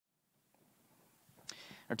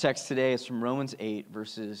Our text today is from Romans 8,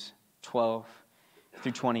 verses 12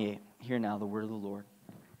 through 28. Hear now the word of the Lord.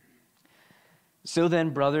 So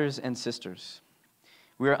then, brothers and sisters,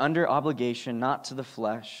 we are under obligation not to the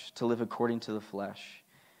flesh to live according to the flesh.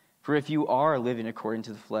 For if you are living according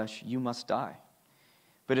to the flesh, you must die.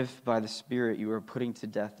 But if by the Spirit you are putting to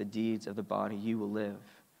death the deeds of the body, you will live.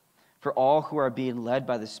 For all who are being led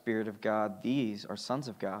by the Spirit of God, these are sons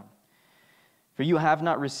of God. For you have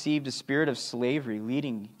not received a spirit of slavery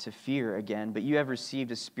leading to fear again, but you have received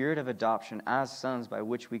a spirit of adoption as sons, by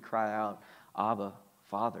which we cry out, Abba,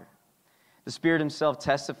 Father. The Spirit himself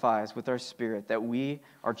testifies with our spirit that we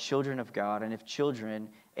are children of God, and if children,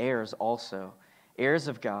 heirs also, heirs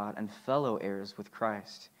of God and fellow heirs with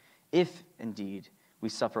Christ, if indeed we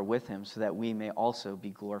suffer with him, so that we may also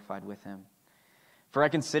be glorified with him. For I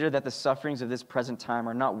consider that the sufferings of this present time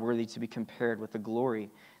are not worthy to be compared with the glory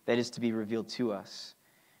that is to be revealed to us.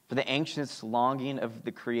 For the anxious longing of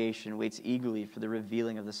the creation waits eagerly for the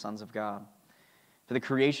revealing of the sons of God. For the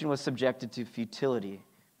creation was subjected to futility,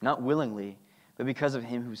 not willingly, but because of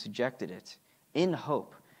him who subjected it, in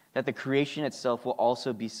hope that the creation itself will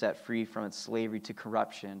also be set free from its slavery to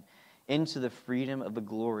corruption into the freedom of the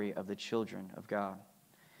glory of the children of God.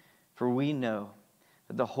 For we know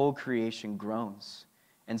that the whole creation groans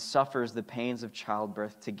and suffers the pains of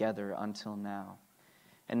childbirth together until now.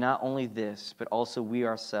 And not only this, but also we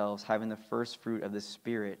ourselves, having the first fruit of the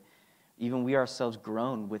Spirit, even we ourselves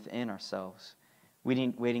groan within ourselves,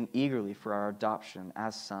 waiting eagerly for our adoption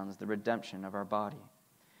as sons, the redemption of our body.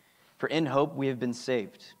 For in hope we have been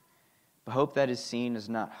saved. But hope that is seen is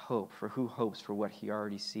not hope, for who hopes for what he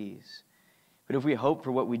already sees? But if we hope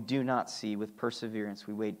for what we do not see, with perseverance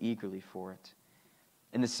we wait eagerly for it.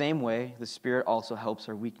 In the same way, the Spirit also helps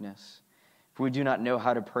our weakness. For we do not know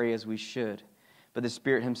how to pray as we should, but the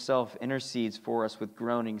Spirit himself intercedes for us with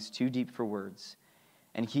groanings too deep for words.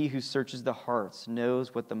 And he who searches the hearts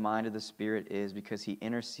knows what the mind of the Spirit is, because he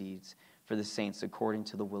intercedes for the saints according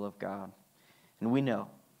to the will of God. And we know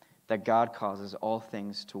that God causes all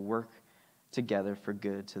things to work together for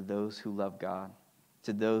good to those who love God,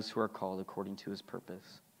 to those who are called according to his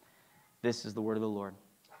purpose. This is the word of the Lord.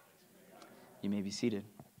 You may be seated.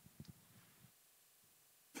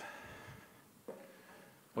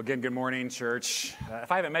 Well, again, good morning, church.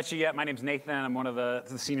 If I haven't met you yet, my name's Nathan. I'm one of the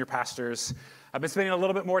senior pastors. I've been spending a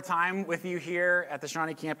little bit more time with you here at the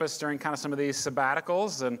Shawnee campus during kind of some of these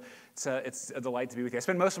sabbaticals, and it's a delight to be with you. I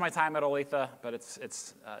spend most of my time at Olathe, but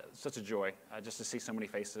it's such a joy just to see so many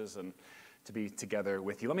faces and to be together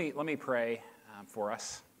with you. Let me pray for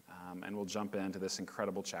us, and we'll jump into this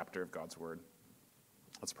incredible chapter of God's Word.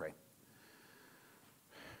 Let's pray.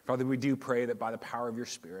 Father, we do pray that by the power of your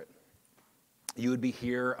Spirit, you would be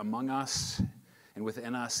here among us and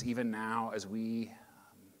within us even now as we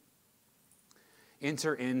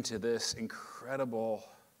enter into this incredible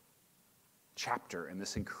chapter and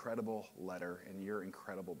this incredible letter in your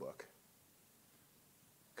incredible book.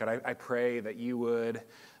 God, I pray that you would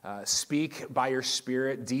speak by your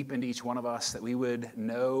Spirit deep into each one of us, that we would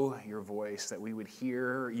know your voice, that we would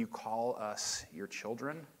hear you call us your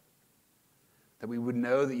children, that we would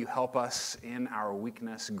know that you help us in our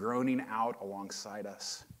weakness, groaning out alongside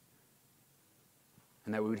us,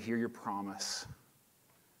 and that we would hear your promise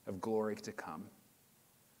of glory to come.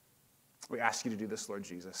 We ask you to do this, Lord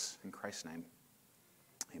Jesus, in Christ's name.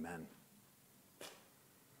 Amen.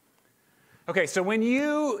 Okay, so when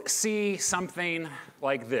you see something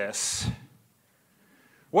like this,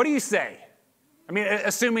 what do you say? I mean,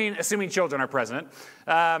 assuming children are present,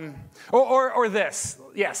 or this,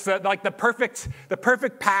 yes, like the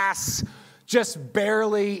perfect pass, just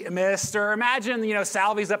barely missed. Or imagine,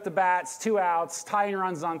 Salvy's up to bats, 2 outs, Ty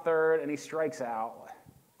runs on third, and he strikes out.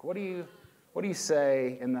 What do you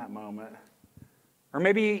say in that moment? Or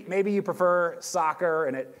maybe you prefer soccer,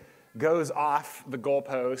 and it goes off the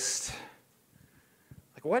goalpost.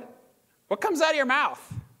 Like what comes out of your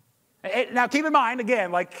mouth? Now, keep in mind,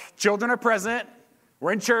 again, like children are present.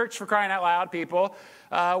 We're in church, for crying out loud, people.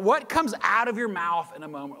 What comes out of your mouth in a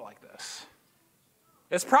moment like this?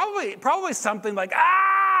 It's probably something like,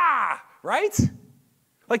 ah, right?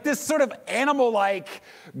 Like this sort of animal-like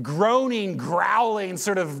groaning, growling,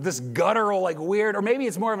 sort of this guttural, like weird, or maybe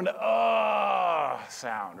it's more of an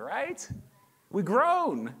sound, right? We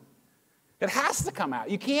groan. It has to come out.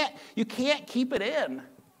 You can't keep it in.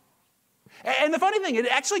 And the funny thing, it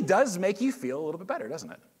actually does make you feel a little bit better, doesn't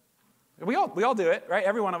it? We all do it, right?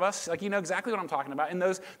 Every one of us, like, you know exactly what I'm talking about in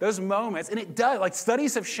those moments. And it does, like,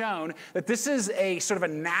 studies have shown that this is a sort of a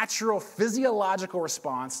natural physiological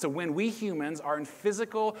response to when we humans are in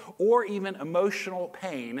physical or even emotional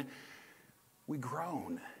pain, we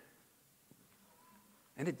groan.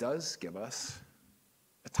 And it does give us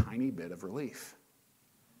a tiny bit of relief.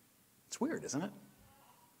 It's weird, isn't it?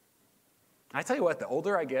 I tell you what, the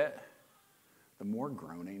older I get, the more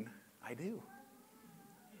groaning I do.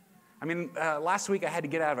 I mean, last week I had to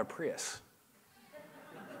get out of a Prius.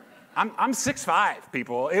 I'm 6'5",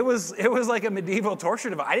 people. It was like a medieval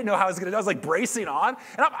torture device. I didn't know how I was going to do it. I was like bracing on.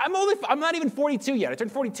 And I'm not even 42 yet. I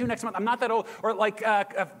turned 42 next month. I'm not that old. Or like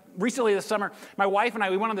recently this summer, my wife and I,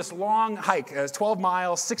 we went on this long hike. It was 12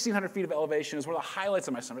 miles, 1,600 feet of elevation. It was one of the highlights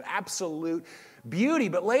of my summer. Absolute beauty.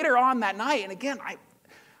 But later on that night, and again,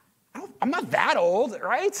 I'm not that old,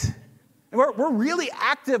 right? And we're really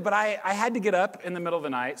active, but I had to get up in the middle of the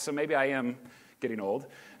night, so maybe I am getting old.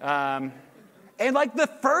 And like the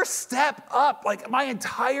first step up, like my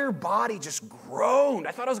entire body just groaned.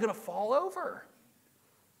 I thought I was going to fall over.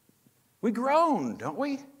 We groan, don't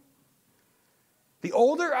we? The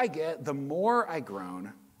older I get, the more I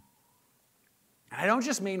groan. And I don't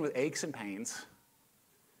just mean with aches and pains.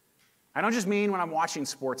 I don't just mean when I'm watching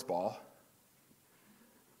sports ball.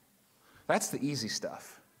 That's the easy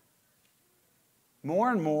stuff.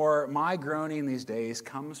 More and more, my groaning these days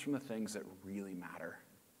comes from the things that really matter.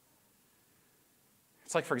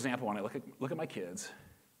 It's like, for example, when I look at my kids,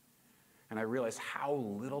 and I realize how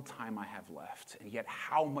little time I have left, and yet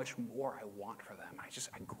how much more I want for them.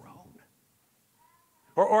 I groan.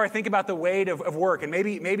 Or I think about the weight of work, and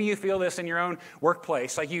maybe you feel this in your own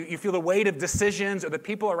workplace. Like you feel the weight of decisions, or the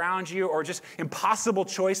people around you, or just impossible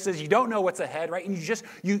choices. You don't know what's ahead, right? And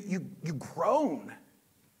you groan.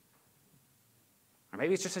 Or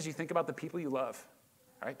maybe it's just as you think about the people you love.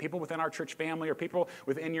 Right? People within our church family or people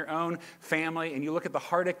within your own family, and you look at the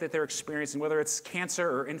heartache that they're experiencing, whether it's cancer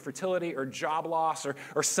or infertility or job loss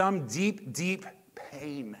or some deep, deep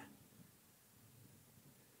pain.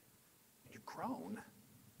 You groan.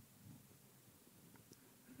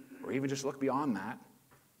 Or even just look beyond that.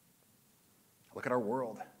 Look at our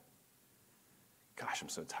world. Gosh, I'm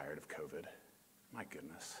so tired of COVID. My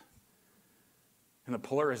goodness. And the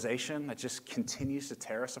polarization that just continues to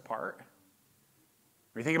tear us apart.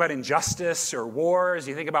 Or you think about injustice or wars,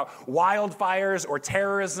 you think about wildfires or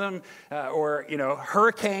terrorism or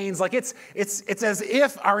hurricanes. Like it's as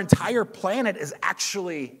if our entire planet is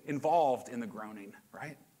actually involved in the groaning,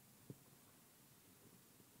 right?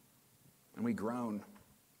 And we groan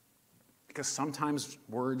because sometimes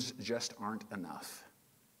words just aren't enough.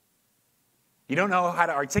 You don't know how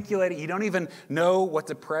to articulate it. You don't even know what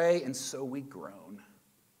to pray, and so we groan.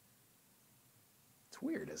 It's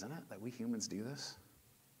weird, isn't it, that we humans do this?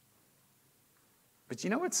 But you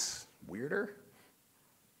know what's weirder?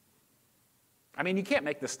 I mean, you can't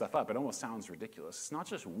make this stuff up. It almost sounds ridiculous. It's not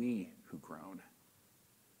just we who groan,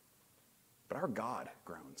 but our God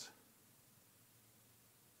groans.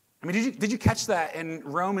 I mean, did you catch that in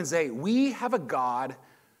Romans 8? We have a God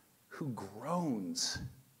who groans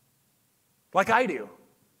like I do.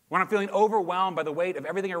 When I'm feeling overwhelmed by the weight of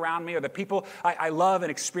everything around me or the people I love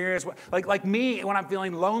and experience. Like me, when I'm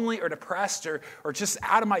feeling lonely or depressed or just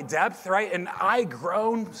out of my depth, right? And I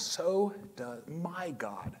groan, so does my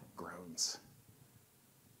God groans.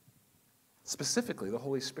 Specifically, the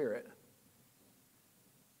Holy Spirit.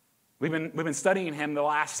 We've been studying him the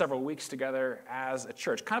last several weeks together as a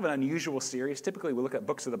church. Kind of an unusual series. Typically, we look at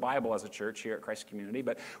books of the Bible as a church here at Christ Community,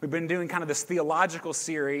 but we've been doing kind of this theological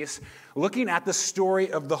series looking at the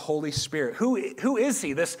story of the Holy Spirit. Who is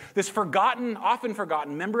he? This forgotten, often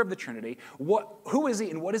forgotten member of the Trinity. Who is he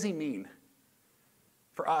and what does he mean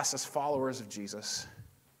for us as followers of Jesus?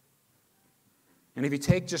 And if you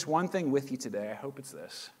take just one thing with you today, I hope it's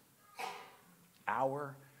this.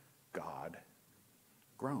 Our God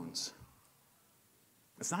groans.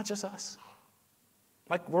 It's not just us.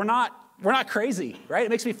 Like we're not crazy, right?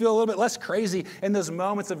 It makes me feel a little bit less crazy in those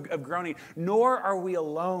moments of groaning. Nor are we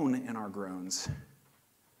alone in our groans.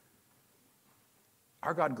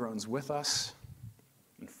 Our God groans with us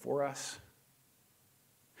and for us.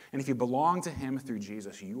 And if you belong to him through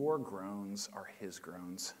Jesus, your groans are his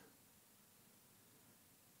groans.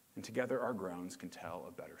 And together our groans can tell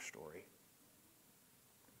a better story.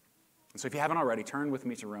 And so if you haven't already, turn with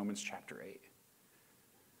me to Romans chapter 8.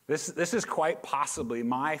 This is quite possibly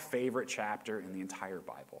my favorite chapter in the entire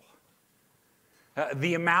Bible.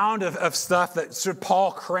 The amount of stuff that Sir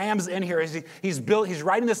Paul crams in here as he's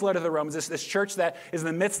writing this letter to the Romans, this church that is in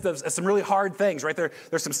the midst of some really hard things, right?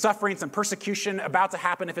 There's some suffering, some persecution about to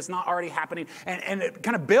happen if it's not already happening. And it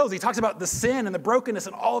kind of builds. He talks about the sin and the brokenness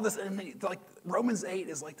and all of this. And like Romans 8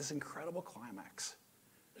 is like this incredible climax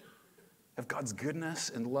of God's goodness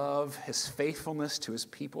and love, his faithfulness to his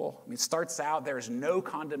people. I mean, it starts out, there is no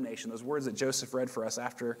condemnation. Those words that Joseph read for us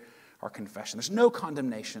after our confession. There's no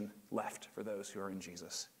condemnation left for those who are in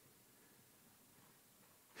Jesus.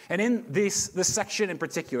 And in this section in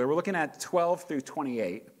particular, we're looking at 12 through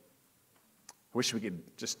 28. I wish we could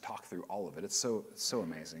just talk through all of it. It's so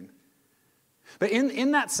amazing. But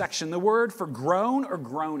in that section, the word for groan or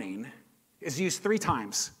groaning is used 3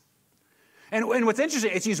 times. And what's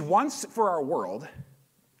interesting, it's used once for our world,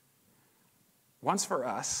 once for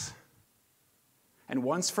us, and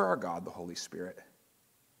once for our God, the Holy Spirit.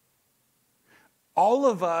 All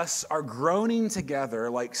of us are groaning together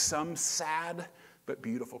like some sad but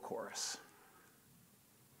beautiful chorus.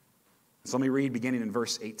 So let me read beginning in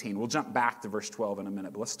verse 18. We'll jump back to verse 12 in a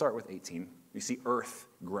minute, but let's start with 18. You see earth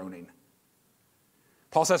groaning.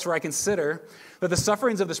 Paul says, "For I consider that the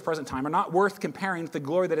sufferings of this present time are not worth comparing with the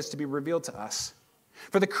glory that is to be revealed to us.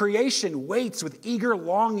 For the creation waits with eager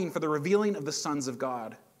longing for the revealing of the sons of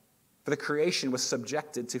God. For the creation was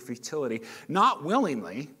subjected to futility, not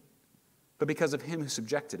willingly, but because of him who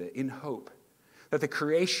subjected it, in hope that the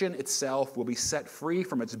creation itself will be set free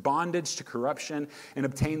from its bondage to corruption and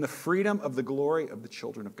obtain the freedom of the glory of the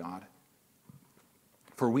children of God.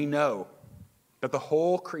 For we know that the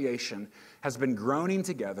whole creation has been groaning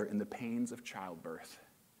together in the pains of childbirth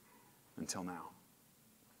until now."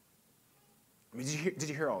 I mean, did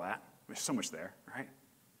you hear all that? There's so much there, right?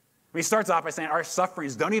 He starts off by saying our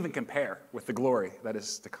sufferings don't even compare with the glory that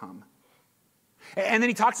is to come. And then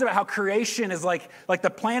he talks about how creation is like the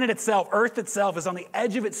planet itself, earth itself is on the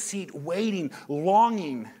edge of its seat, waiting,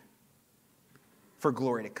 longing for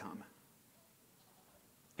glory to come.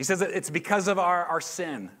 He says that it's because of our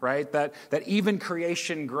sin, right? That even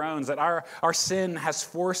creation groans, that our sin has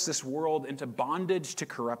forced this world into bondage to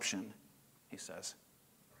corruption, he says.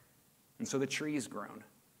 And so the trees groan.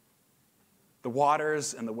 The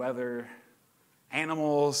waters and the weather,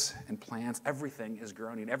 animals and plants, everything is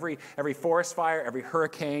groaning. Every forest fire, every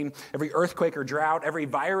hurricane, every earthquake or drought, every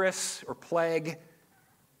virus or plague,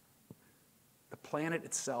 the planet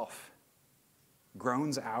itself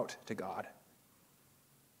groans out to God.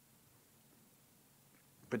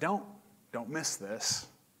 But don't miss this.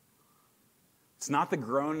 It's not the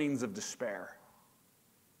groanings of despair.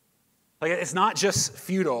 Like, it's not just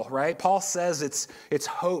futile, right? Paul says it's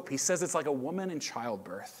hope. He says it's like a woman in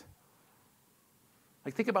childbirth.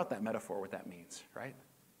 Like, think about that metaphor, what that means, right?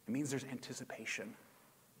 It means there's anticipation.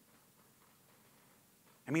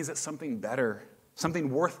 It means that something better,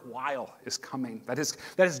 something worthwhile is coming, that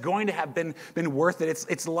is going to have been worth it.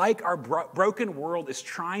 It's like our broken world is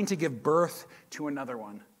trying to give birth to another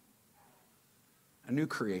one, a new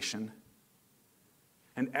creation.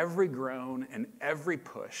 And every groan and every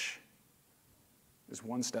push is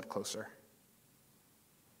one step closer.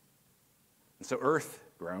 And so earth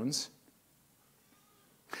groans.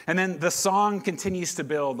 And then the song continues to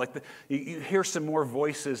build. Like you hear some more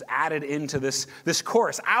voices added into this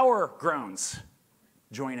chorus. Our groans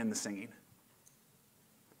join in the singing.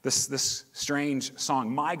 This strange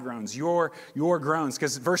song, my groans, your groans.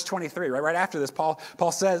 Because verse 23, right after this, Paul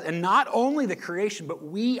says, and not only the creation, but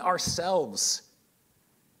we ourselves,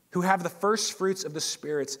 who have the first fruits of the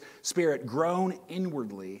Spirit, groan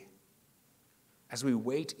inwardly as we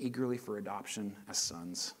wait eagerly for adoption as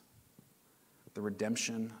sons, the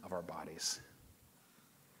redemption of our bodies.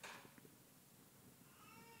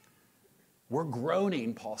 We're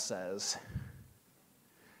groaning, Paul says,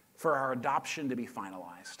 for our adoption to be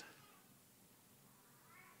finalized.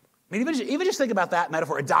 I mean, even just think about that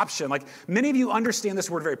metaphor, adoption. Like, many of you understand this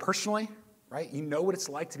word very personally, right? You know what it's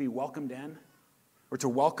like to be welcomed in, or to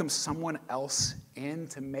welcome someone else in,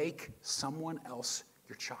 to make someone else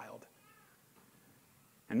your child.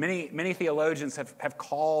 And many theologians have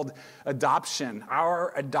called adoption,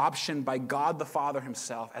 our adoption by God the Father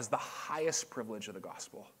himself, as the highest privilege of the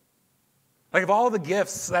gospel. Like, of all the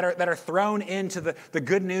gifts that are thrown into the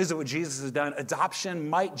good news of what Jesus has done, adoption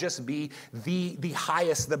might just be the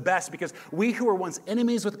highest, the best, because we who were once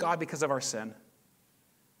enemies with God because of our sin,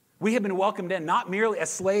 we have been welcomed in, not merely as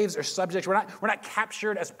slaves or subjects. We're not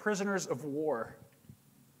captured as prisoners of war.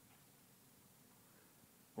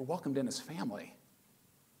 We're welcomed in as family.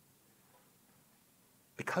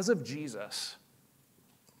 Because of Jesus,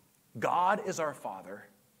 God is our Father.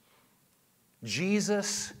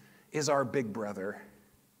 Jesus is our big brother.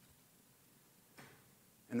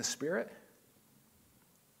 And the Spirit?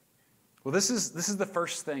 Well, this is the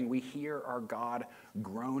first thing we hear our God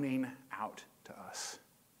groaning out to us.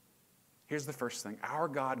 Here's the first thing. Our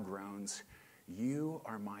God groans, you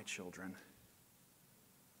are my children.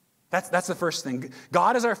 That's the first thing.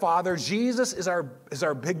 God is our Father. Jesus is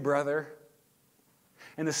our big brother.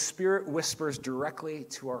 And the Spirit whispers directly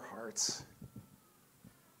to our hearts,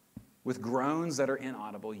 with groans that are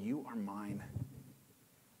inaudible, you are mine.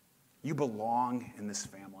 You belong in this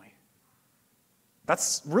family.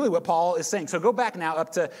 That's really what Paul is saying. So go back now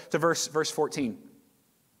up to verse 14.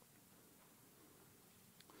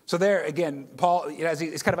 So there, again, Paul, as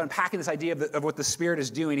he's kind of unpacking this idea of what the Spirit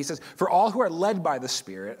is doing, he says, "For all who are led by the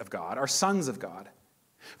Spirit of God are sons of God.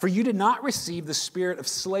 For you did not receive the spirit of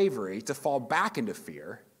slavery to fall back into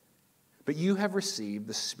fear, but you have received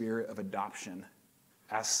the spirit of adoption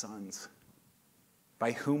as sons,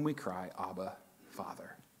 by whom we cry, Abba,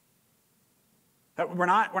 Father." We're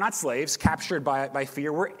not slaves captured by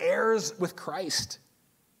fear. We're heirs with Christ.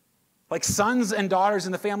 Like sons and daughters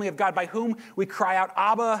in the family of God, by whom we cry out,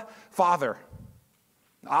 Abba, Father.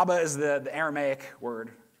 Abba is the Aramaic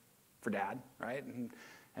word for dad, right?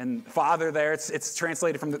 And father there, it's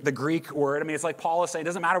translated from the Greek word. I mean, it's like Paul is saying, it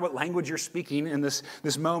doesn't matter what language you're speaking in this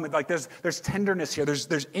moment. Like there's tenderness here.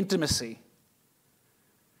 There's intimacy.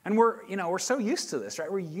 And we're so used to this,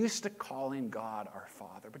 right? We're used to calling God our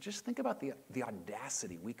Father. But just think about the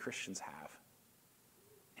audacity we Christians have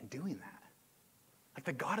in doing that. Like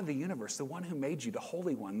the God of the universe, the one who made you, the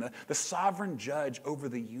Holy One, the sovereign judge over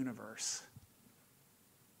the universe.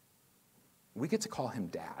 We get to call him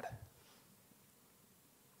Dad.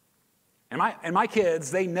 And my kids,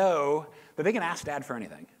 they know that they can ask Dad for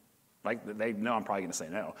anything. Like they know I'm probably going to say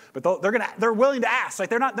no, but they're willing to ask. Like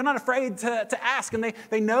they're not afraid to ask, and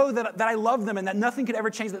they know that I love them and that nothing could ever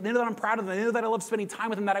change. That they know that I'm proud of them. They know that I love spending time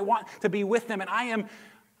with them. That I want to be with them. And I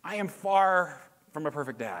am far from a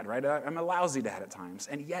perfect dad, right? I'm a lousy dad at times,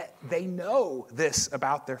 and yet they know this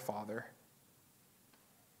about their Father.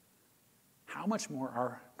 How much more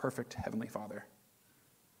our perfect Heavenly Father?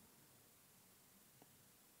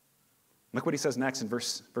 Look what he says next in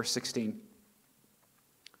verse 16.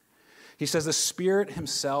 He says, "The Spirit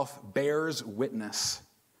himself bears witness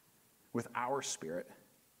with our spirit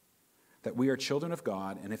that we are children of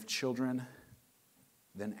God, and if children,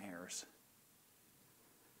 then heirs."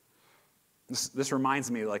 This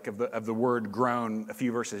reminds me like of the word groan a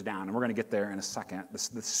few verses down, and we're going to get there in a second.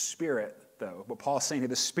 The Spirit, though, what Paul is saying here,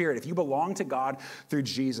 the Spirit, if you belong to God through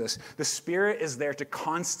Jesus, the Spirit is there to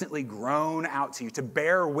constantly groan out to you, to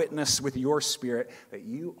bear witness with your spirit that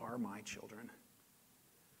you are my children.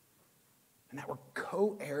 And that we're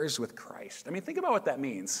co-heirs with Christ. I mean, think about what that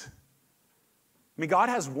means. I mean, God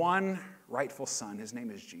has one rightful son. His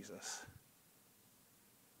name is Jesus.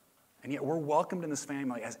 And yet we're welcomed in this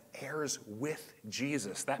family as heirs with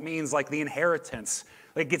Jesus. That means like the inheritance,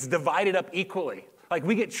 like gets divided up equally. Like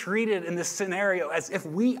we get treated in this scenario as if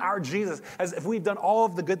we are Jesus, as if we've done all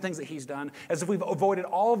of the good things that he's done, as if we've avoided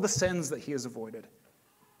all of the sins that he has avoided.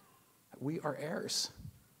 We are heirs.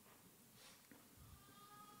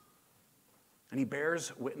 And he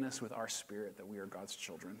bears witness with our spirit that we are God's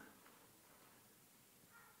children.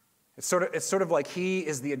 It's sort of like he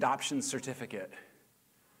is the adoption certificate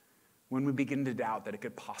when we begin to doubt that it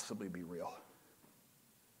could possibly be real.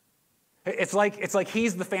 It's like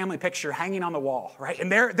he's the family picture hanging on the wall, right? And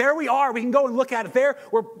there we are. We can go and look at it. There,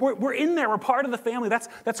 we're in there. We're part of the family.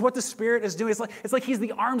 That's what the Spirit is doing. It's like he's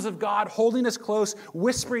the arms of God holding us close,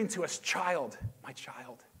 whispering to us, "Child, my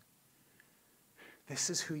child, this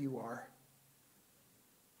is who you are."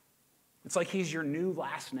 It's like he's your new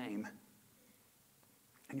last name,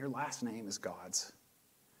 and your last name is God's.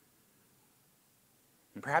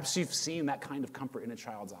 And perhaps you've seen that kind of comfort in a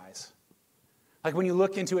child's eyes. Like when you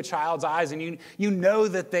look into a child's eyes and you know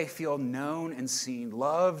that they feel known and seen,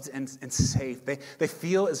 loved and safe. They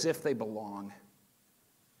feel as if they belong.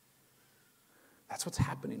 That's what's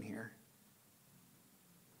happening here.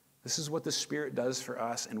 This is what the Spirit does for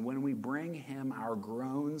us. And when we bring him our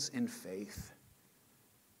groans in faith,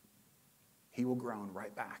 he will groan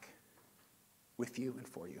right back with you and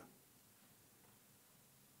for you.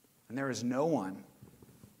 And there is no one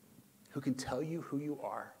who can tell you who you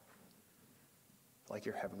are like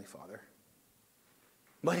your Heavenly Father.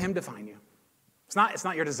 Let him define you. It's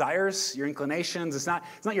not your desires, your inclinations. It's not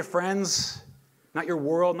your friends, not your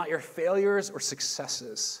world, not your failures or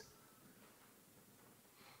successes.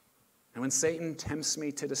 And when Satan tempts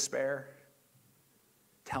me to despair,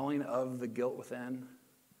 telling of the guilt within,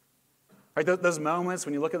 right, those moments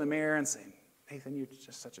when you look in the mirror and say, "Nathan, you're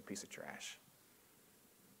just such a piece of trash.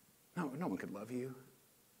 No one could love you.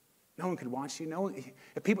 No one could want you.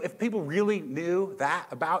 If people really knew that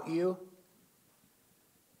about you,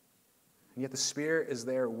 and yet the Spirit is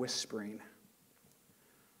there whispering,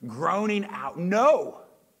 groaning out, "No,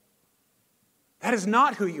 that is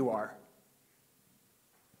not who you are."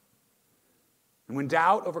 And when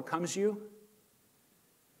doubt overcomes you,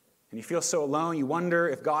 and you feel so alone, you wonder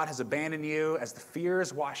if God has abandoned you, as the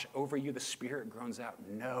fears wash over you, the Spirit groans out,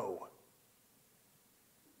 "No,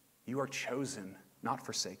 You are chosen, not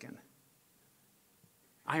forsaken.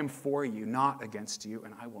 I am for you, not against you,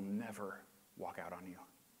 and I will never walk out on you.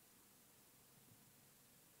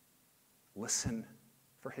 Listen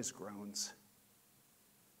for his groans.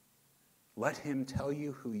 Let him tell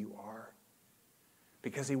you who you are,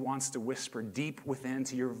 because he wants to whisper deep within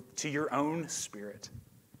to your own spirit,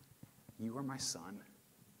 you are my son.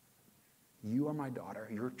 You are my daughter,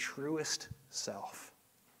 your truest self.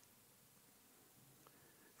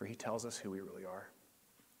 For he tells us who we really are.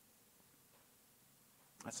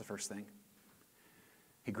 That's the first thing.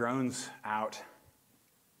 He groans out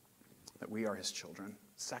that we are his children.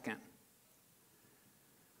 Second,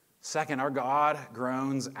 our God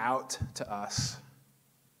groans out to us,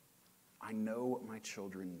 I know what my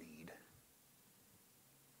children need.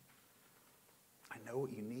 I know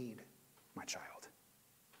what you need, my child.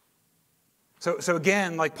 So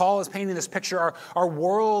again, like Paul is painting this picture, our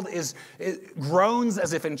world groans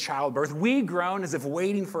as if in childbirth. We groan as if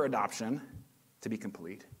waiting for adoption to be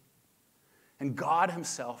complete. And God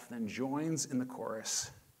himself then joins in the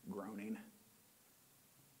chorus, groaning,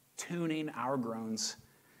 tuning our groans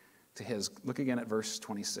to his. Look again at verse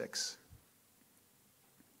 26.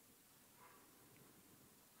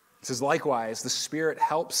 It says, likewise, the Spirit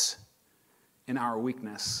helps us in our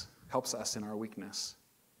weakness.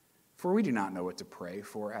 For we do not know what to pray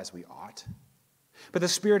for as we ought. But the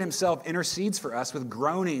Spirit himself intercedes for us with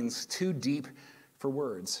groanings too deep for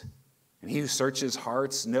words. And he who searches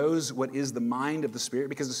hearts knows what is the mind of the Spirit,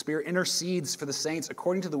 because the Spirit intercedes for the saints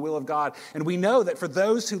according to the will of God. And we know that for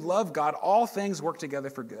those who love God, all things work together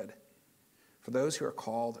for good, for those who are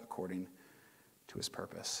called according to his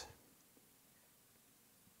purpose.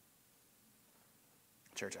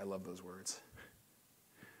 Church, I love those words.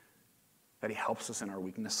 That he helps us in our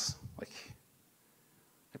weakness. Like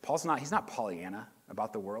Paul's he's not Pollyanna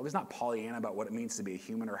about the world. He's not Pollyanna about what it means to be a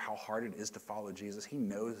human or how hard it is to follow Jesus. He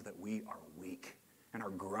knows that we are weak and our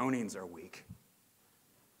groanings are weak.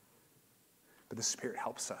 But the Spirit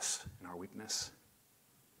helps us in our weakness.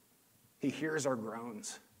 He hears our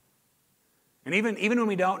groans. And even when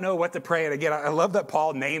we don't know what to pray, and again, I love that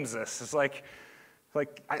Paul names this. It's like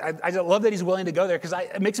I love that he's willing to go there, because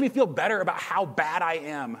it makes me feel better about how bad I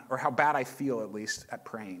am, or how bad I feel at least at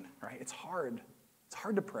praying, right? It's hard. It's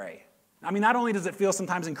hard to pray. I mean, not only does it feel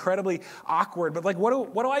sometimes incredibly awkward, but like, what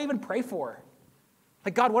do I even pray for?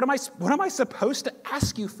 Like, God, what am I supposed to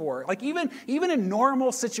ask you for? Like, even in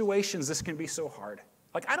normal situations, this can be so hard.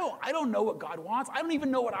 Like, I don't know what God wants. I don't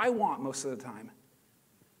even know what I want most of the time.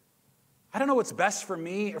 I don't know what's best for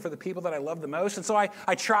me or for the people that I love the most. And so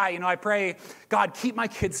I try, I pray, God, keep my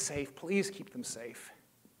kids safe. Please keep them safe.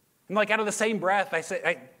 And like out of the same breath, I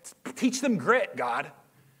say, teach them grit, God.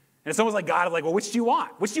 And it's almost like God is like, well, which do you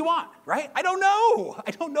want? Which do you want, right? I don't know.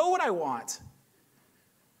 I don't know what I want.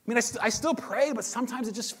 I mean, I still pray, but sometimes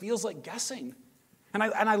it just feels like guessing. And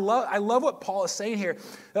I love what Paul is saying here.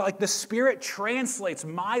 That like the Spirit translates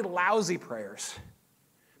my lousy prayers,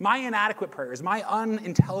 my inadequate prayers, my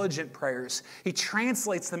unintelligent prayers. He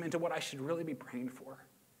translates them into what I should really be praying for.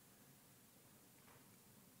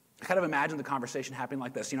 I kind of imagine the conversation happening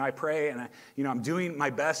like this. I pray and I'm doing my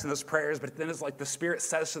best in those prayers, but then it's like the Spirit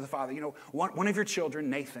says to the Father, one of your children,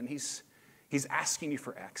 Nathan, he's asking you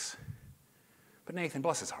for X. But Nathan,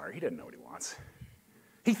 bless his heart, he doesn't know what he wants.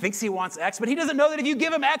 He thinks he wants X, but he doesn't know that if you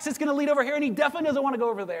give him X, it's going to lead over here, and he definitely doesn't want to go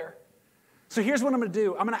over there. So here's what I'm going to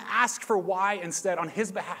do. I'm going to ask for Y instead on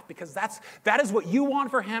his behalf, because that is what you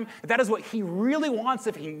want for him. That is what he really wants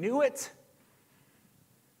if he knew it.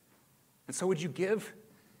 And so would you give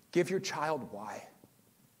your child Y?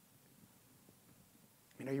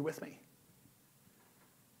 Are you with me?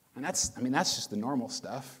 And that's just the normal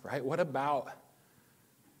stuff, right? What about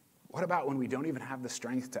when we don't even have the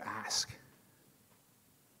strength to ask?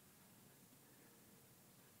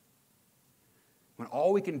 When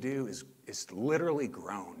all we can do is literally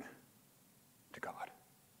groan to God.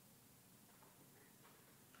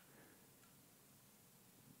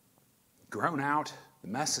 Groan out. The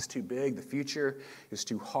mess is too big. The future is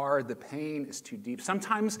too hard. The pain is too deep.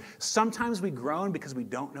 Sometimes we groan because we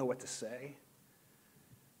don't know what to say.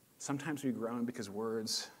 Sometimes we groan because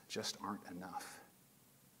words just aren't enough.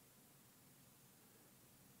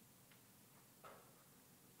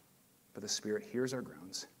 But the Spirit hears our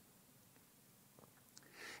groans.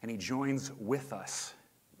 And he joins with us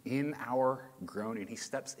in our groaning. He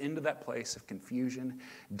steps into that place of confusion,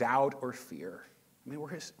 doubt, or fear. We're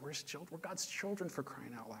his children. We're God's children, for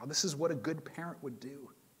crying out loud. This is what a good parent would do.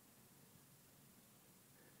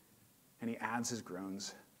 And he adds his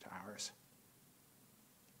groans to ours.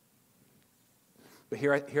 But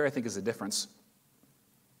here I think is the difference.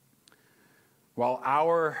 While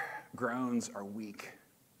our groans are weak,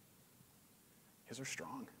 his are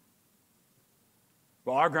strong.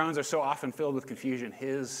 While our groans are so often filled with confusion,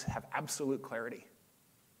 his have absolute clarity.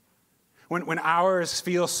 When ours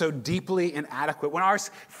feel so deeply inadequate, when ours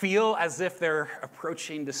feel as if they're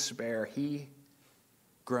approaching despair, he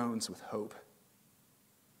groans with hope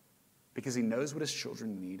because he knows what his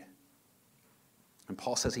children need. And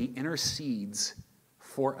Paul says he intercedes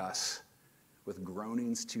for us with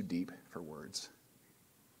groanings too deep for words.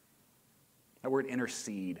 That word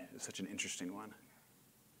intercede is such an interesting one.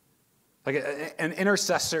 Like an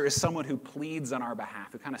intercessor is someone who pleads on our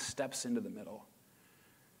behalf, who kind of steps into the middle.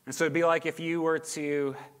 And so it'd be like if you were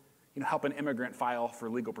to help an immigrant file for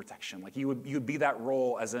legal protection. Like you would be that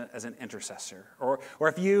role as an intercessor. Or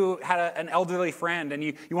if you had an elderly friend and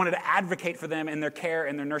you wanted to advocate for them in their care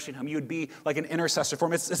in their nursing home, you would be like an intercessor for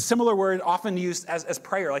them. It's a similar word often used as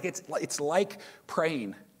prayer. Like it's like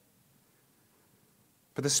praying.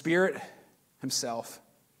 But the Spirit himself,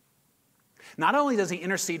 not only does he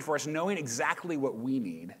intercede for us knowing exactly what we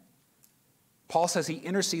need, Paul says he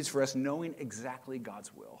intercedes for us knowing exactly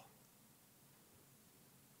God's will.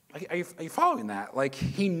 Are you following that? Like,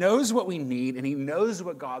 he knows what we need, and he knows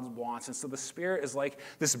what God wants. And so the Spirit is like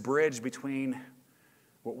this bridge between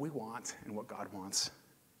what we want and what God wants.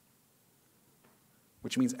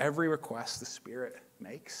 Which means every request the Spirit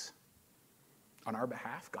makes on our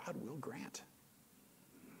behalf, God will grant.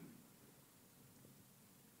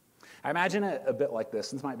 I imagine it a bit like this.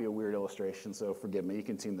 This might be a weird illustration, so forgive me. You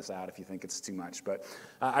can tune this out if you think it's too much. But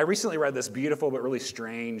I recently read this beautiful but really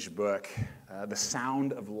strange book, The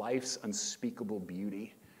Sound of Life's Unspeakable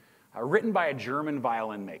Beauty, written by a German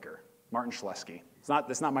violin maker, Martin Schleske.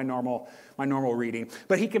 It's not my normal reading.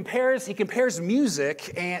 But he compares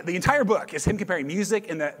music, and the entire book is him comparing music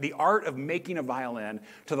and the art of making a violin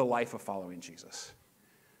to the life of following Jesus.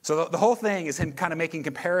 So the whole thing is him kind of making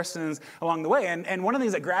comparisons along the way. And one of the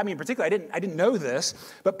things that grabbed me in particular, I didn't know this,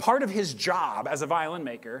 but part of his job as a violin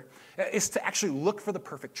maker is to actually look for the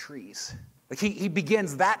perfect trees. Like he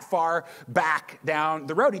begins that far back down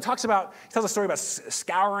the road. He tells a story about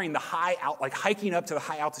scouring hiking up to the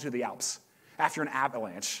high altitude of the Alps after an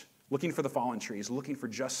avalanche, looking for the fallen trees, looking for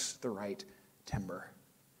just the right timber.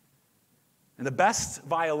 And the best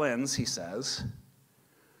violins, he says,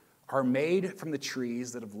 are made from the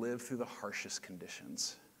trees that have lived through the harshest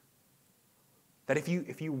conditions. That if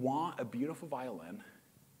you want a beautiful violin,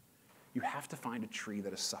 you have to find a tree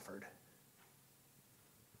that has suffered.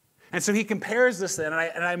 And so he compares this then,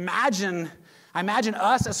 and I imagine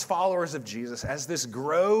us as followers of Jesus as this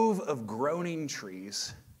grove of groaning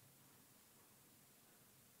trees,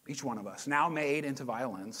 each one of us, now made into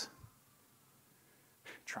violins,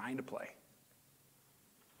 trying to play.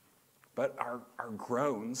 But our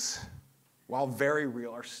groans, while very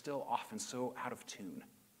real, are still often so out of tune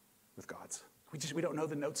with God's. We don't know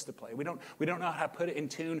the notes to play. We don't know how to put it in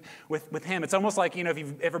tune with him. It's almost like, if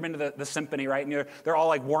you've ever been to the symphony, right? And they're all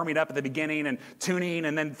like warming up at the beginning and tuning,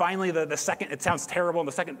 and then finally the second, it sounds terrible, and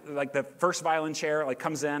the second, like the first violin chair like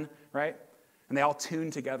comes in, right? And they all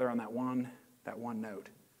tune together on that one note.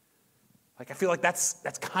 Like I feel like that's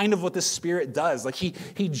kind of what the Spirit does. Like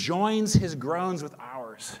he joins his groans with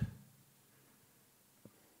ours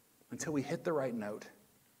until we hit the right note.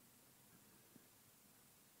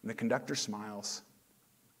 And the conductor smiles.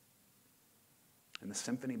 And the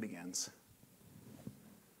symphony begins.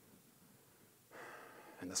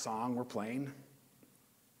 And the song we're playing,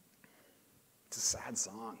 it's a sad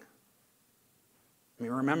song. I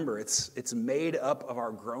mean, remember, it's made up of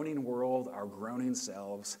our groaning world, our groaning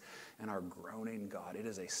selves, and our groaning God. It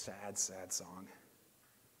is a sad, sad song.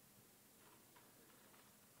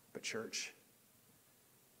 But church,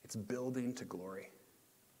 it's building to glory.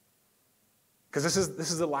 Because this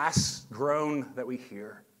is the last groan that we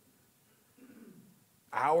hear.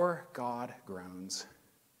 Our God groans.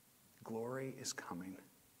 Glory is coming.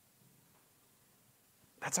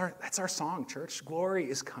 That's our song, church. Glory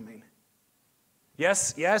is coming.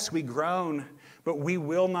 Yes, we groan, but we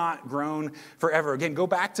will not groan forever. Again, go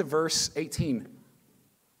back to verse 18.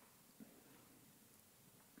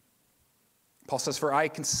 Paul says, "For I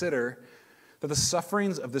consider that the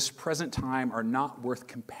sufferings of this present time are not worth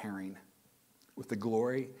comparing with the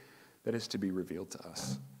glory that is to be revealed to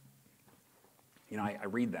us." I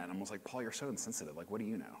read that and I'm almost like, Paul, you're so insensitive. Like, what do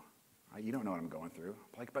you know? You don't know what I'm going through.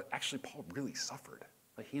 But actually, Paul really suffered.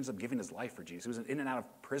 Like, he ends up giving his life for Jesus. He was in and out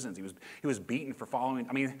of prisons. He was beaten for following.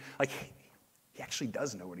 He actually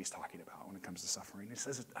does know what he's talking about when it comes to suffering. He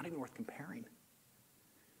says it's not even worth comparing.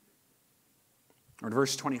 Or in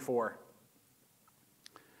verse 24,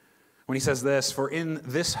 when he says this, "For in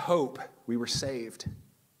this hope we were saved.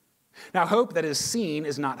 Now, hope that is seen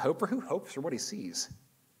is not hope, for who hopes for what he sees?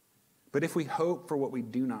 But if we hope for what we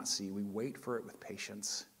do not see, we wait for it with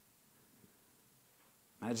patience.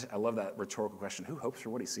 I love that rhetorical question. Who hopes for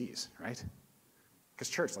what he sees, right? Because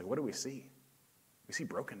church, what do we see? We see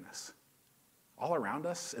brokenness all around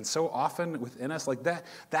us, and so often within us.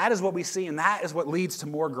 That is what we see, and that is what leads to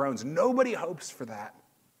more groans. Nobody hopes for that.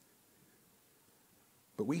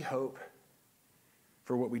 But we hope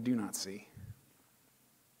for what we do not see,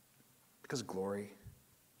 because glory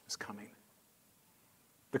is coming.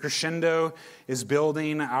 The crescendo is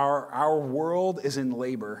building. Our world is in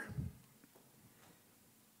labor.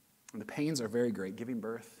 And the pains are very great. Giving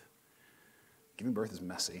birth is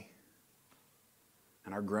messy.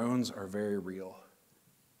 And our groans are very real.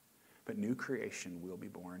 But new creation will be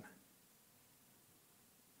born.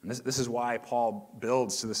 And this is why Paul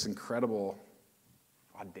builds to this incredible,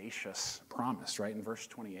 audacious promise, right? In verse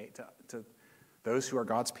 28, to those who are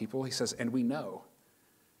God's people, he says, and we know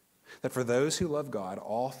that for those who love God,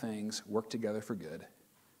 all things work together for good,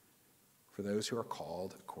 for those who are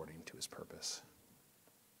called according to his purpose.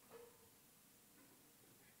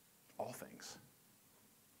 All things.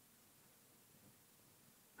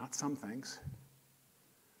 Not some things,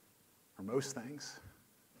 or most things.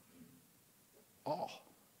 All.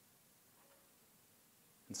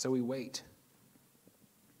 And so we wait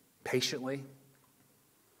patiently,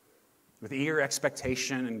 with eager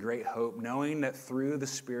expectation and great hope, knowing that through the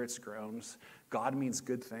Spirit's groans, God means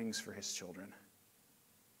good things for his children.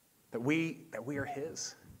 That we are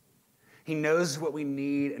his. He knows what we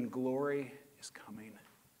need, and glory is coming.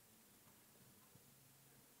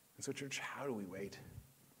 And so, church, how do we wait?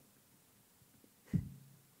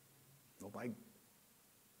 Well,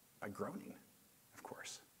 by groaning, of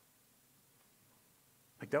course.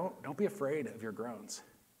 Don't be afraid of your groans.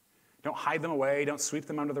 Don't hide them away. Don't sweep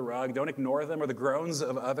them under the rug. Don't ignore them or the groans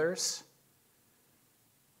of others.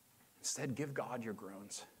 Instead, give God your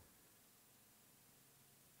groans.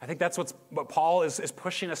 I think that's what Paul is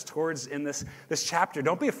pushing us towards in this chapter.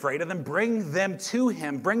 Don't be afraid of them. Bring them to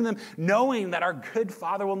him. Bring them knowing that our good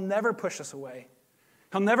Father will never push us away.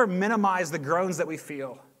 He'll never minimize the groans that we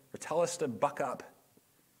feel or tell us to buck up.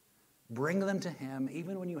 Bring them to him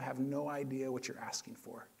even when you have no idea what you're asking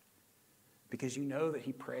for, because you know that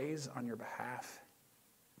he prays on your behalf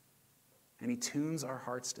and he tunes our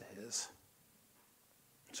hearts to his.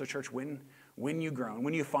 So, church, when you groan,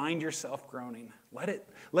 when you find yourself groaning, let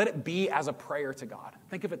it be as a prayer to God.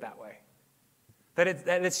 Think of it that way. That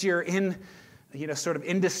it's your sort of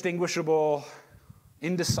indistinguishable,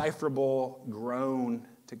 indecipherable groan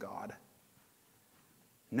to God,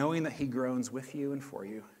 knowing that he groans with you and for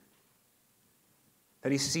you,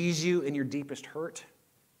 that he sees you in your deepest hurt,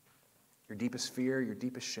 your deepest fear, your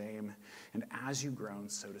deepest shame, and as you groan,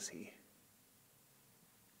 so does he.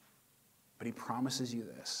 But he promises you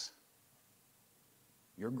this: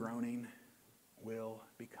 your groaning will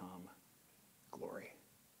become glory.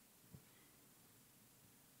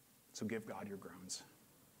 So give God your groans.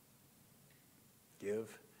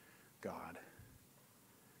 Give God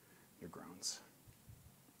your groans.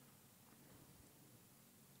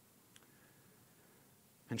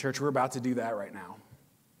 And church, we're about to do that right now.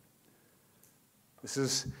 This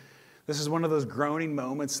is one of those groaning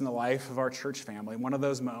moments in the life of our church family, one of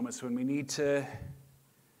those moments when we need to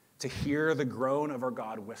hear the groan of our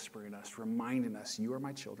God whispering us, reminding us, you are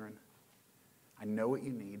my children. I know what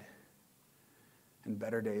you need, and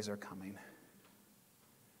better days are coming.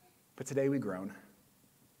 But today we groan.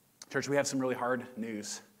 Church, we have some really hard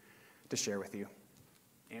news to share with you.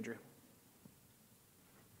 Andrew.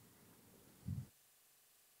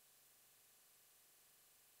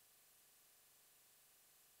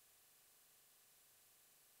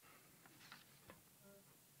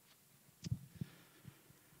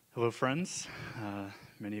 Hello, friends.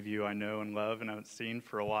 Many of you I know and love and haven't seen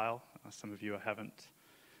for a while. Some of you I haven't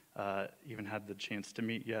even had the chance to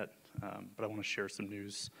meet yet, but I want to share some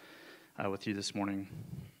news with you this morning.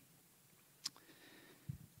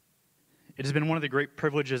 It has been one of the great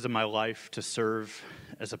privileges of my life to serve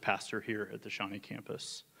as a pastor here at the Shawnee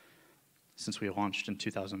campus since we launched in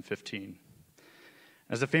 2015.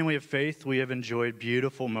 As a family of faith, we have enjoyed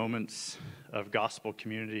beautiful moments of gospel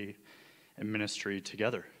community and ministry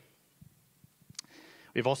together.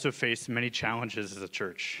 We've also faced many challenges as a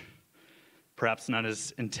church, perhaps not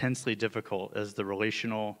as intensely difficult as the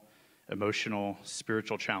relational, emotional,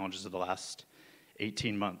 spiritual challenges of the last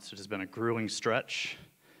 18 months. It has been a grueling stretch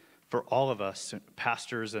for all of us,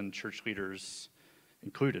 pastors and church leaders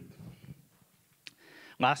included.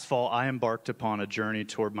 Last fall, I embarked upon a journey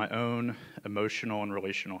toward my own emotional and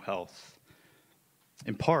relational health.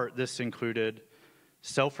 In part, this included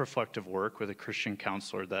self-reflective work with a Christian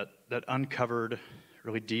counselor that uncovered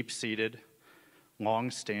really deep-seated,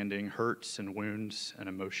 long-standing hurts and wounds and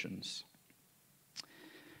emotions.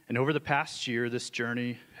 And over the past year, this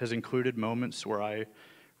journey has included moments where I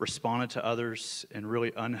responded to others in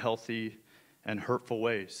really unhealthy and hurtful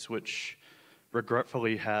ways, which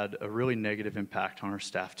regretfully had a really negative impact on our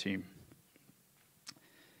staff team.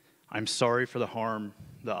 I'm sorry for the harm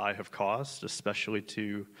that I have caused, especially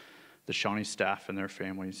to the Shawnee staff and their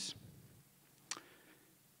families.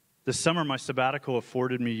 This summer, my sabbatical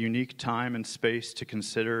afforded me unique time and space to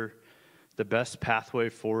consider the best pathway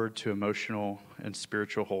forward to emotional and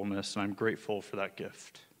spiritual wholeness, and I'm grateful for that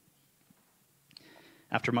gift.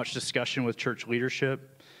 After much discussion with church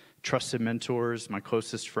leadership, trusted mentors, my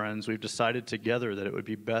closest friends, we've decided together that it would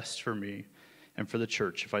be best for me and for the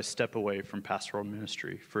church if I step away from pastoral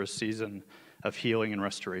ministry for a season of healing and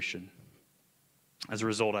restoration. As a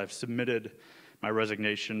result, I've submitted my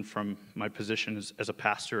resignation from my position as a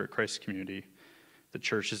pastor at Christ Community. The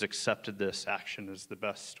church has accepted this action as the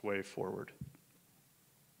best way forward.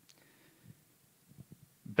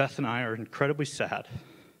 Beth and I are incredibly sad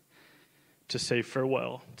to say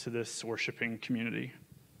farewell to this worshiping community.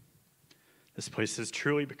 This place has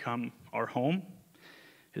truly become our home.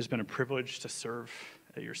 It has been a privilege to serve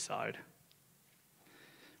at your side.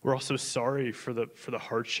 We're also sorry for the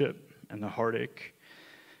hardship and the heartache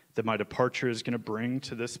that my departure is going to bring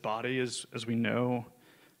to this body, as we know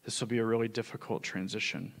this will be a really difficult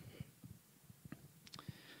transition.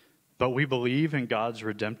 But we believe in God's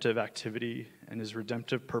redemptive activity and his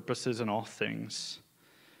redemptive purposes in all things,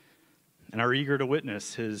 and are eager to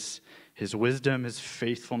witness his wisdom, his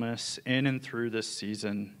faithfulness in and through this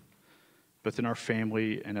season, both in our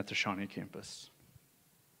family and at the Shawnee campus.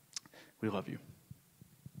 We love you.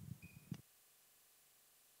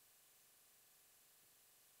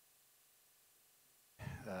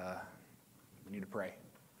 We need to pray,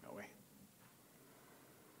 don't we?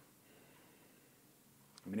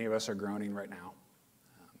 Many of us are groaning right now.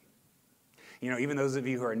 Even those of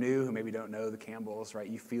you who are new, who maybe don't know the Campbells, right?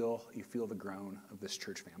 You feel the groan of this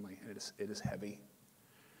church family. It is heavy.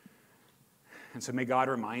 And so may God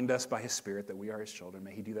remind us by his Spirit that we are his children.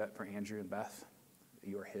 May he do that for Andrew and Beth, that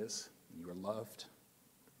you are his, you are loved,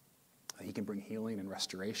 that he can bring healing and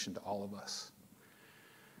restoration to all of us.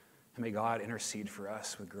 And may God intercede for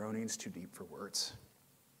us with groanings too deep for words.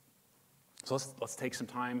 So let's take some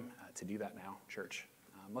time to do that now, church.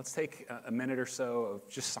 Let's take a minute or so of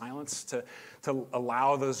just silence to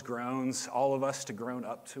allow those groans, all of us, to groan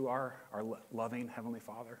up to our loving Heavenly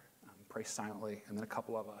Father. Pray silently, and then a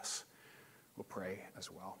couple of us will pray as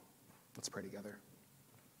well. Let's pray together.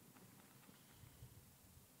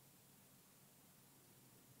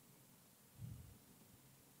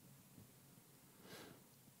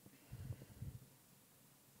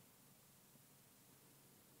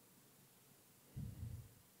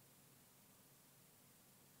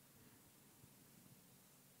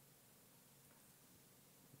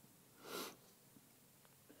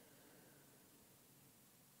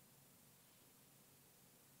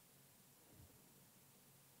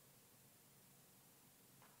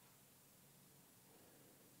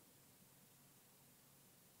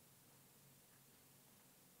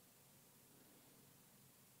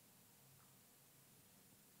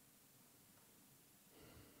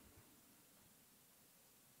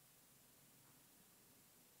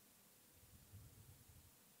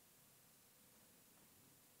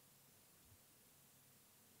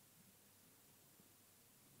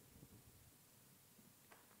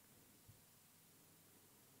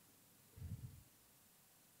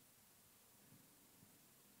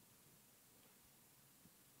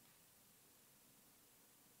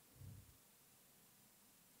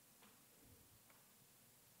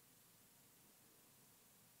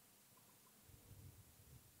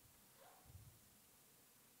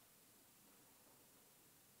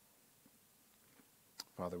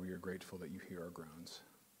 Father, we are grateful that you hear our groans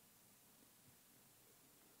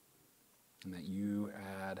and that you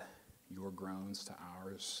add your groans to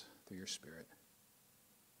ours through your Spirit.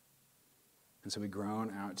 And so we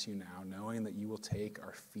groan out to you now, knowing that you will take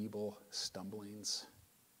our feeble stumblings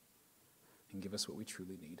and give us what we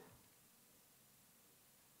truly need.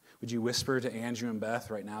 Would you whisper to Andrew and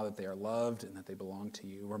Beth right now that they are loved and that they belong to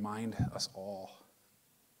you? Remind us all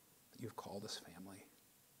that you've called us family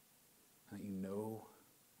and that you know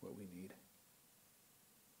what we need,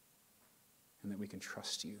 and that we can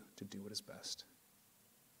trust you to do what is best.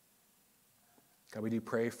 God, we do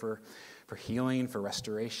pray for healing, for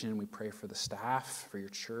restoration. We pray for the staff, for your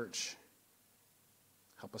church.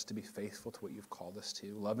 Help us to be faithful to what you've called us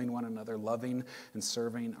to, loving one another, loving and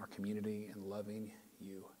serving our community, and loving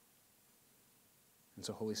you. And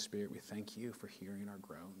so, Holy Spirit, we thank you for hearing our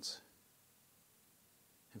groans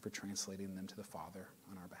and for translating them to the Father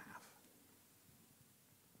on our behalf.